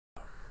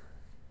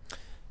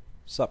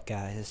What's up,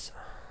 guys?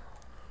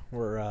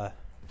 We're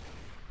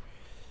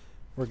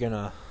we're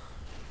gonna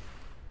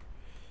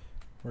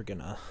we're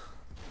gonna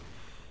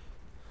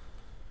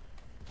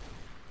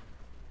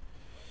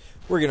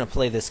we're gonna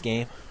play this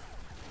game.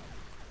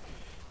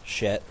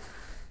 Shit.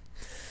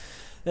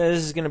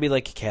 This is gonna be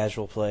like a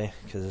casual play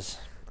because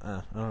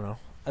I don't know.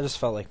 I just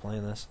felt like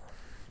playing this,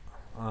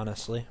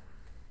 honestly.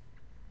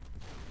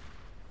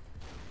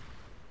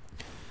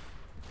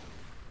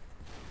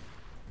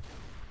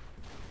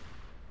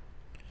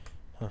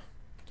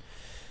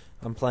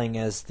 I'm playing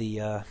as the,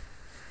 I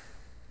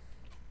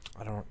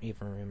don't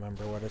even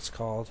remember what it's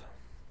called.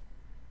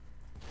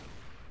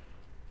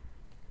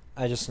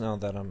 I just know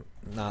that I'm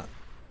not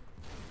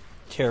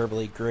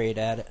terribly great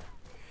at it.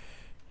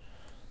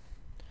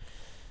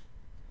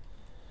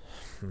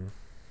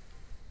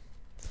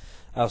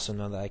 I also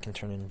know that I can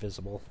turn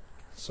invisible,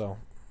 so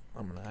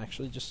I'm gonna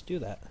actually just do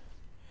that.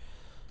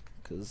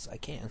 Because I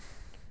can.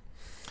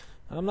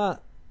 I'm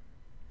not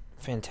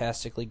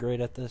fantastically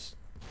great at this.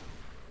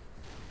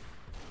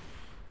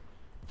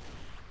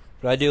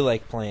 But I do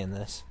like playing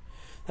this.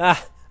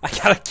 Ah, I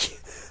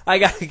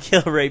got a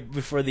kill right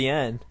before the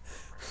end.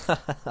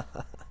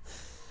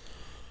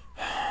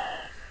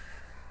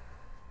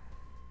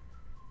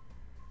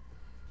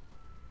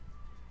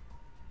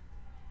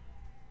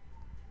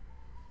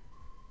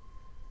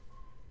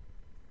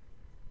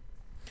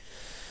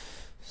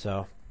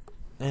 So,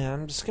 yeah,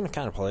 I'm just gonna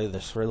kind of play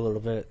this for a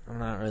little bit. I'm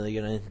not really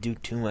gonna do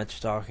too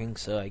much talking.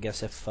 So I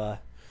guess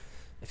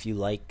if you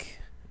like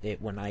it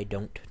when I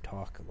don't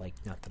talk, like,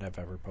 not that I've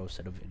ever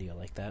posted a video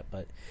like that,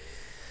 but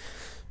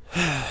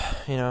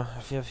you know,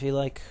 if you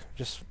like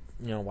just,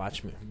 you know,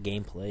 watch me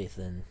gameplay,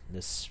 then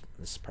this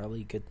is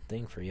probably a good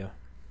thing for you.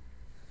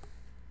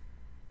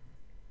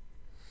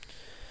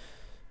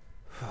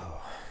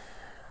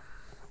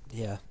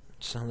 Yeah,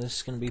 so this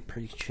is gonna be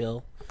pretty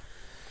chill.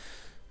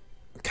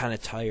 I'm kind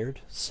of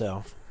tired,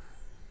 so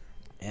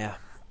yeah,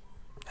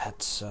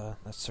 that's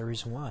the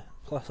reason why.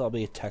 Plus, I'll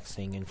be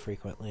texting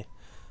infrequently,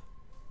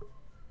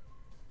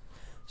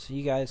 so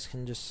you guys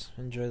can just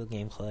enjoy the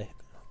gameplay,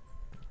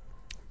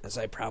 as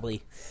I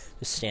probably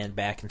just stand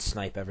back and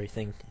snipe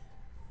everything.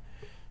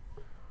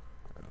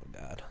 Oh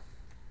god.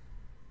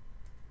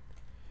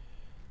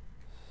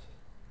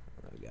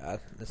 Oh god,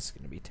 this is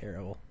gonna be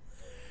terrible.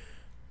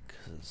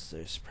 Because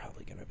there's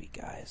probably gonna be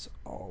guys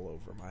all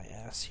over my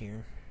ass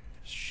here.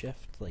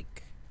 Shift,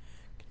 like,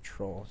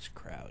 control,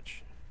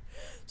 crouch.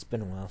 It's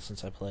been a while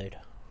since I played.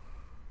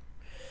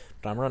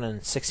 But I'm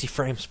running 60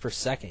 frames per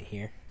second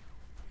here.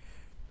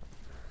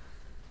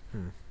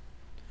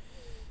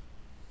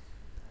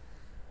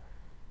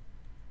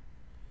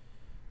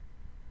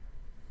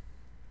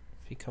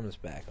 If he comes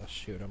back, I'll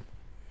shoot him.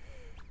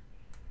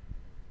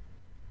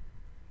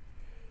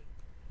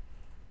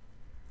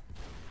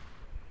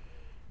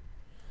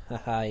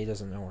 Haha, he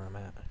doesn't know where I'm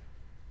at.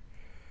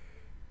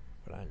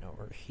 But I know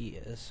where he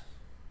is.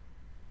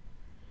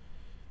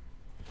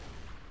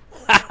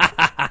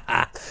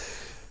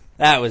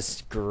 That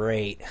was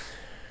great.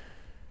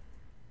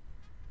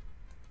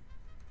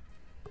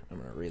 I'm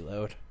gonna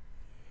reload.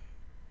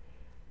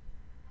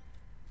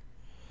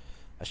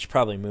 I should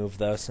probably move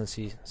though, since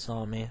he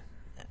saw me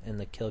in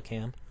the kill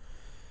cam.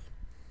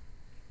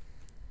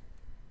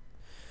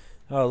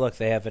 Oh look,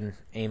 they have an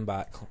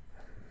aimbot.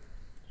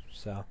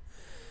 So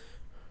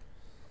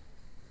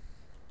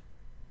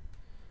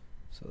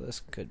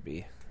this could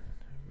be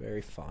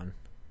very fun.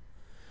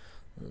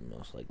 It's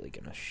most likely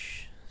gonna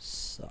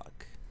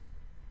suck.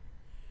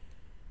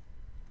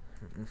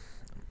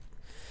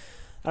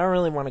 I don't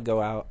really want to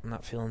go out. I'm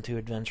not feeling too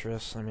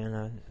adventurous. I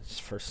mean, it's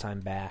first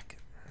time back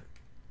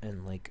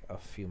in like a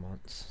few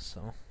months,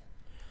 so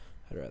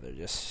I'd rather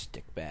just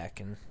stick back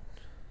and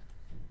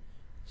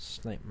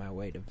snipe my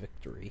way to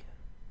victory.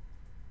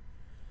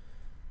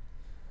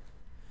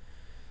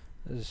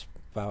 This is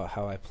about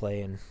how I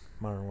play in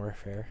Modern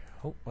Warfare.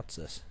 Oh, what's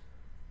this?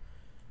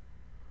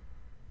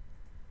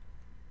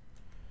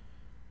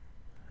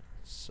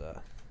 Let's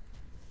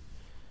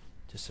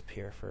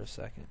disappear for a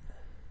second.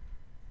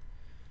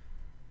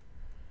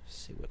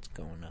 See what's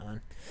going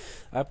on.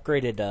 I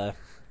upgraded the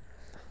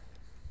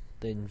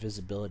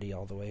invisibility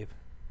all the way.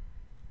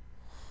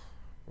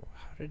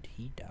 How did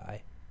he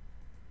die?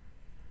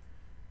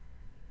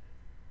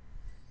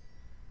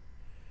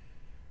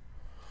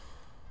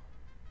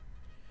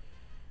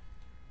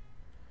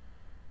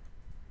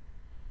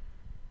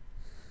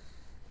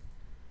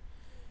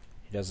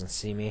 He doesn't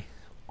see me.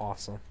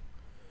 Awesome.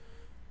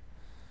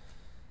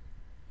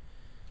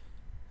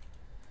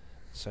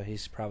 So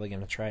he's probably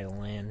going to try to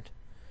land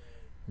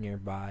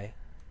nearby.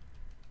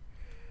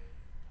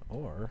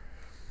 Or,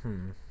 I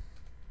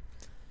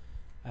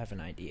have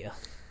an idea.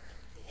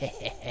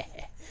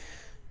 If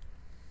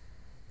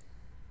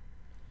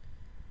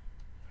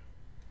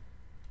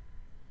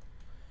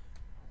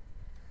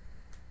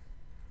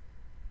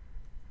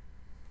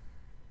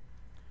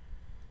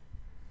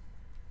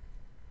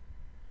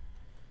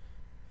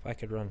I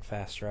could run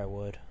faster, I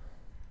would.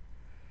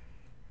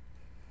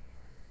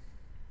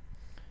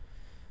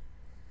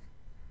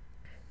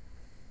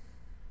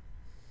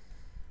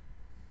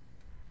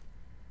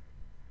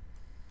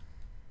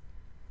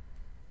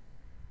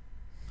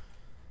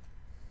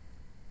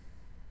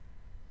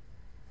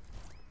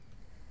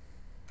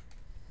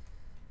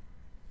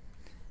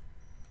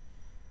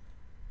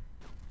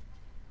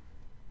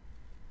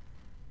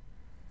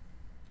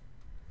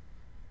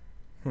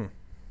 I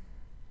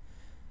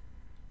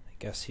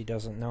guess he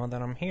doesn't know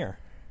that I'm here.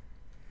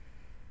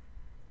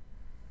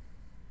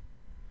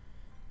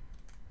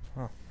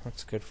 Oh,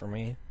 that's good for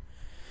me.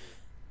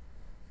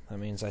 That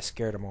means I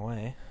scared him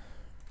away.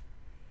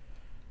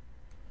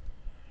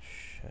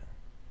 Shit.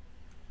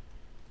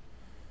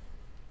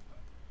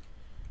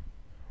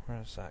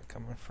 Where is that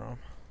coming from?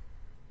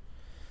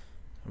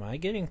 Am I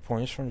getting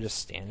points from just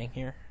standing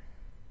here?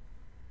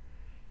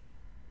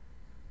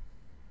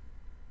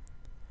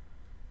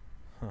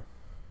 Huh.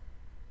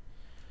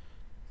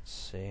 Let's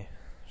see.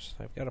 So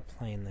I've got a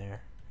plane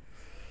there.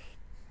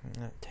 And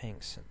that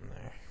tank's sitting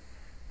there.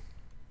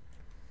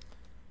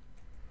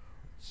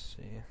 Let's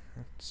see.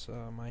 That's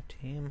my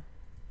team.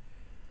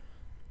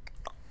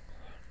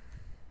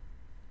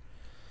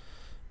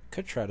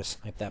 Could try to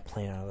snipe that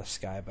plane out of the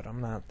sky, but I'm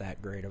not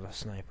that great of a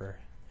sniper.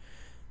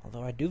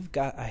 Although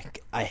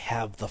I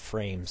have the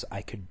frames.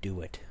 I could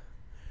do it.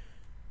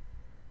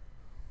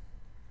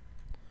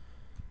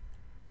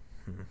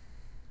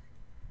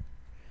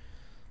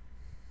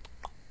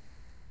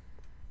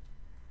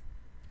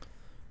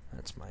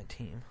 That's my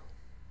team.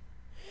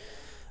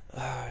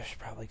 I should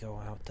probably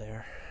go out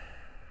there.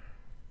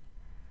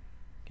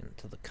 Get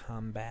into the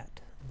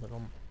combat a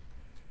little.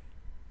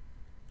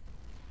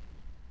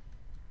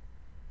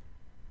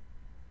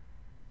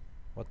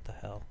 What the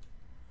hell?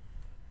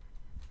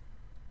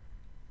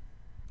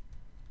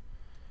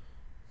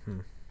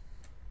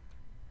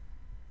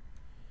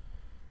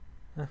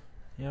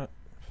 You know what?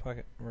 Fuck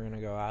it. We're gonna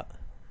go out.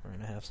 We're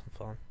gonna have some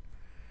fun.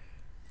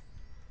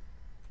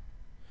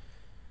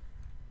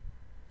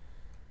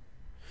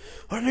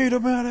 I need a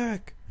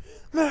medic!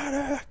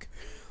 Medic!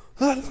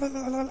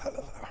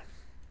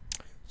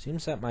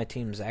 Seems that my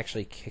team's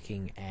actually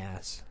kicking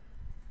ass.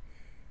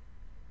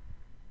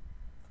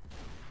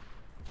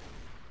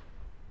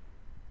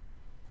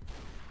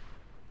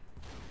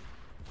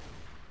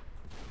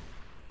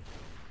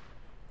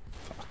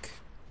 Fuck.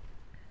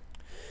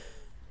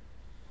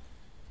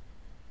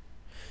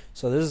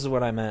 So this is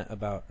what I meant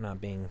about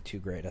not being too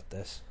great at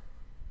this.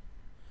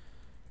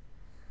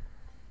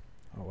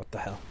 Oh, what the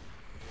hell?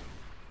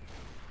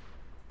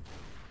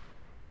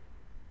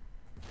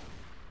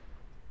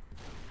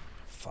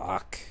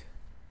 Fuck.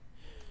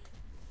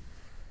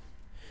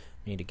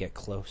 Need to get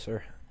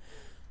closer.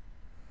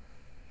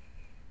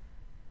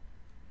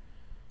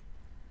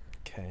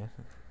 Okay.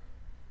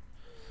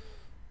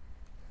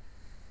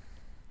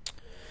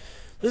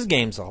 This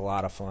game's a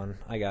lot of fun,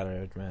 I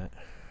gotta admit.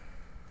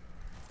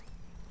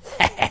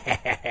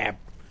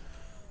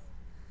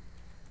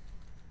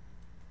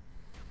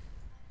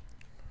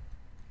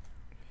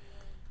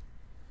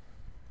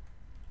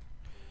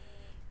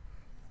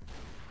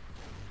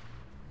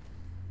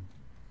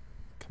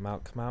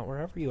 Come out,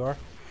 wherever you are.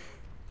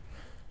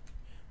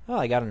 Oh,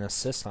 I got an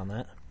assist on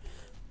that.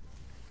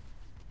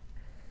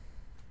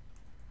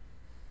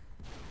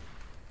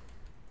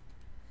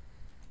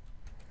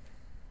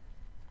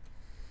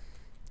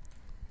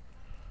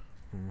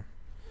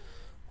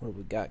 What do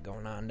we got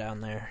going on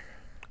down there?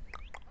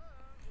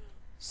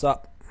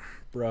 Sup,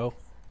 bro?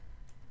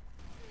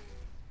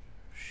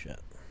 Shit.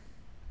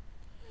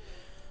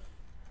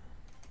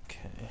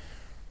 Okay.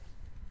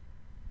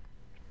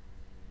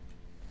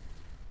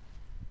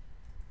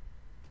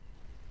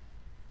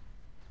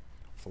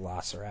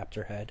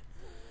 Velociraptor head.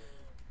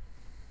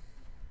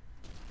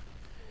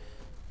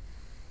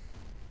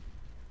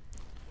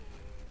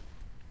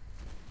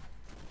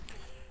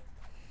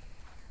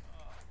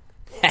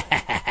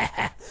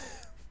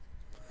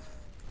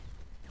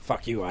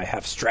 Fuck you, I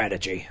have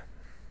strategy.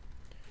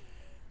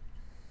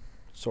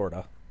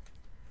 Sorta.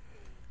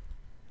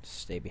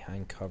 Stay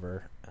behind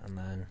cover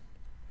and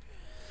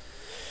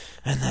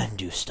then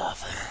do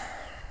stuff.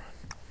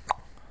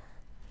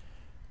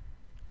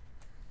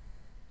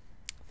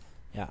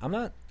 Yeah, I'm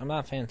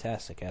not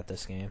fantastic at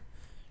this game.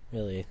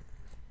 Really,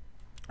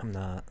 I'm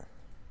not.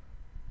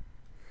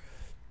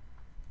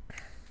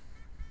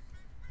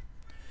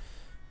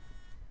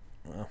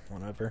 Well,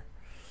 whatever.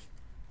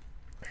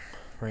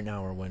 Right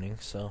now we're winning,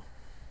 so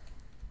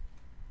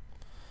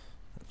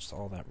that's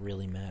all that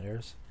really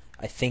matters.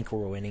 I think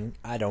we're winning.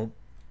 I don't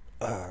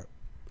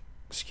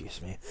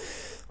excuse me.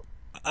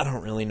 I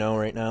don't really know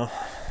right now.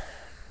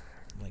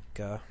 Like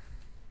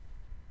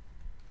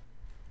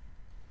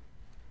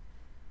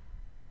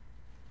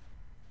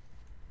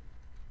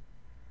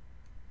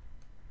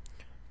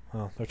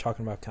well, they're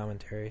talking about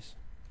commentaries.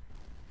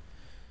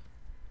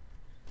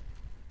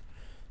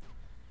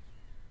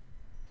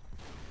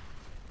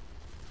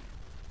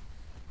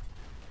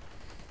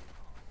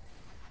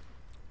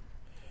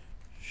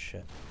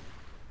 Shit.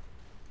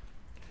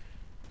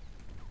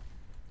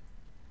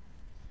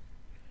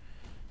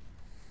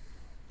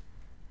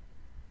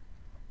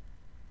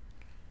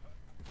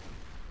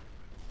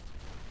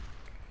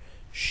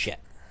 Shit.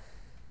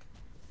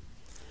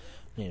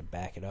 Need to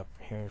back it up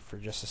here for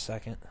just a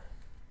second.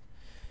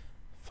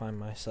 Find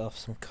myself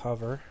some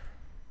cover.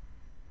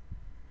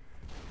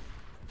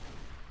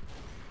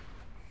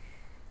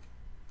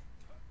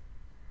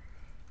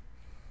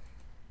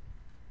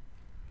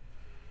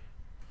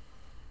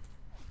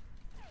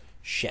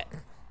 shit.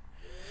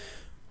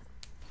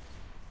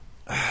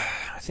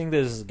 I think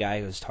this is the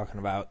guy who was talking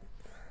about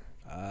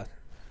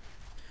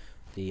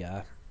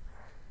the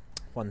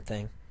one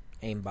thing,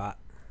 aimbot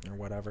or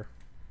whatever.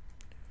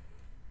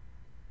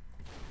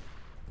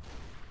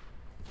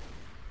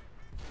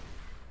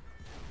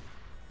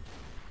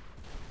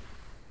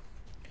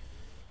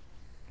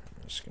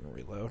 I'm just gonna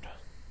reload.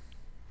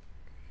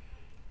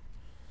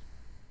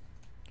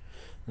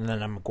 And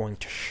then I'm going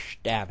to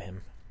stab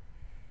him.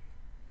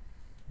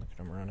 Look at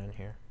him running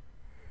here.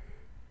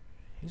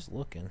 He's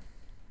looking.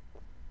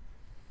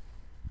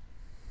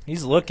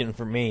 He's looking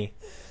for me.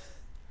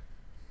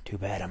 Too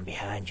bad I'm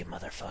behind you,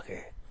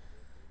 motherfucker.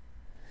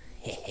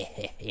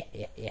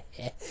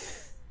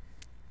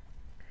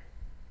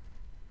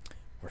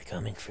 We're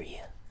coming for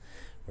you.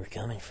 We're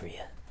coming for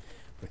you.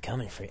 We're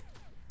coming for you.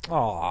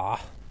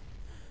 Aww.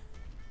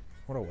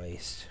 What a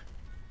waste.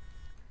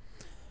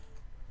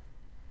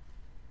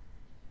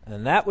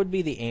 And that would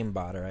be the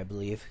aimbotter, I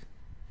believe,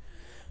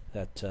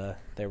 that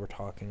they were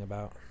talking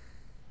about.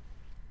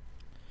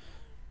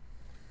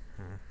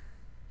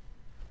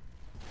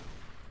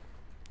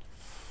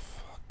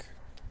 Fuck.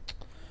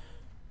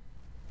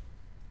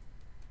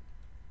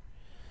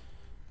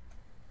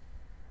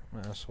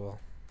 Might as well.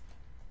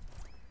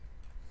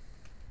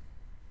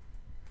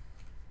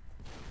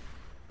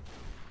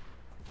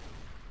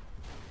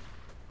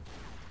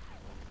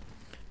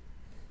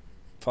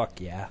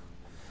 Fuck yeah.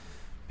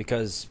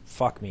 Because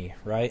fuck me,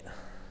 right?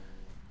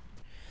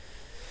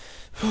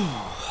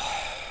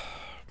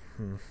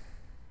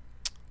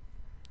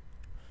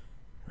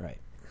 Right.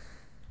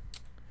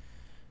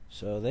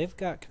 So they've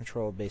got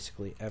control of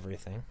basically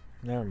everything.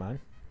 Never mind.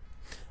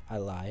 I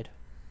lied.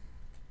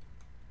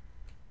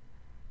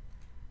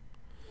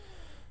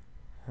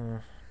 I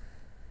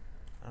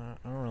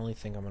don't really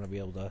think I'm going to be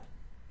able to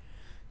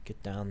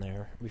get down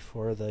there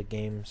before the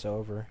game's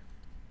over.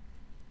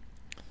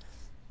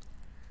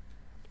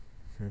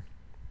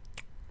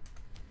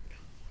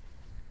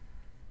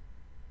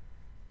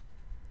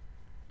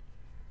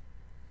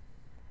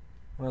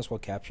 Might as well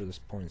capture this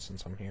point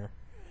since I'm here.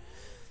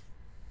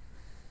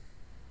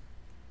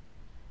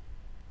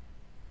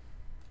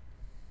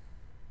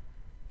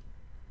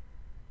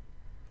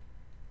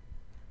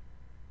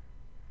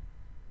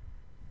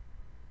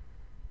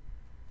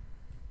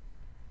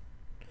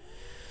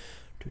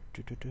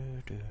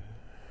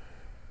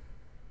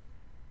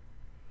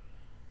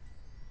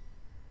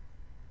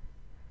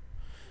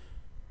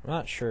 I'm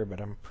not sure,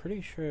 but I'm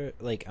pretty sure,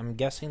 like, I'm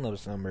guessing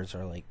those numbers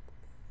are like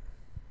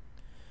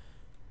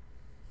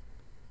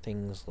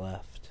things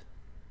left.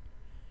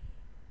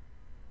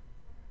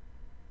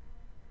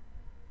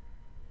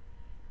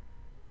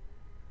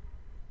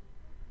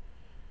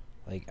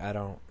 Like, I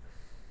don't...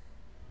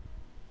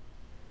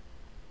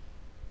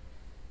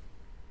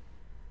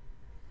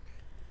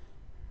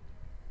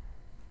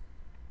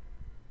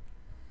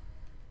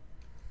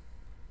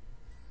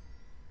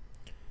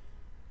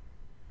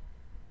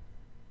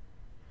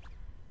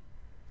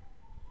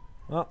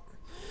 Well,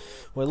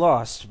 we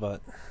lost,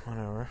 but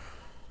whatever.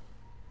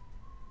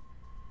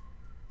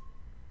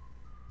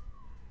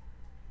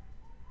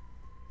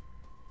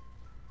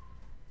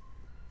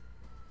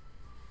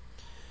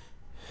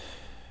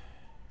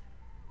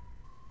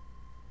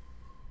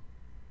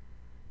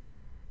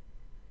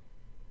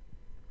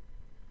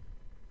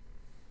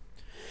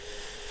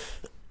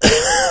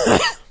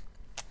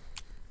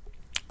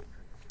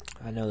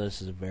 I know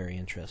this is very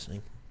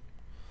interesting.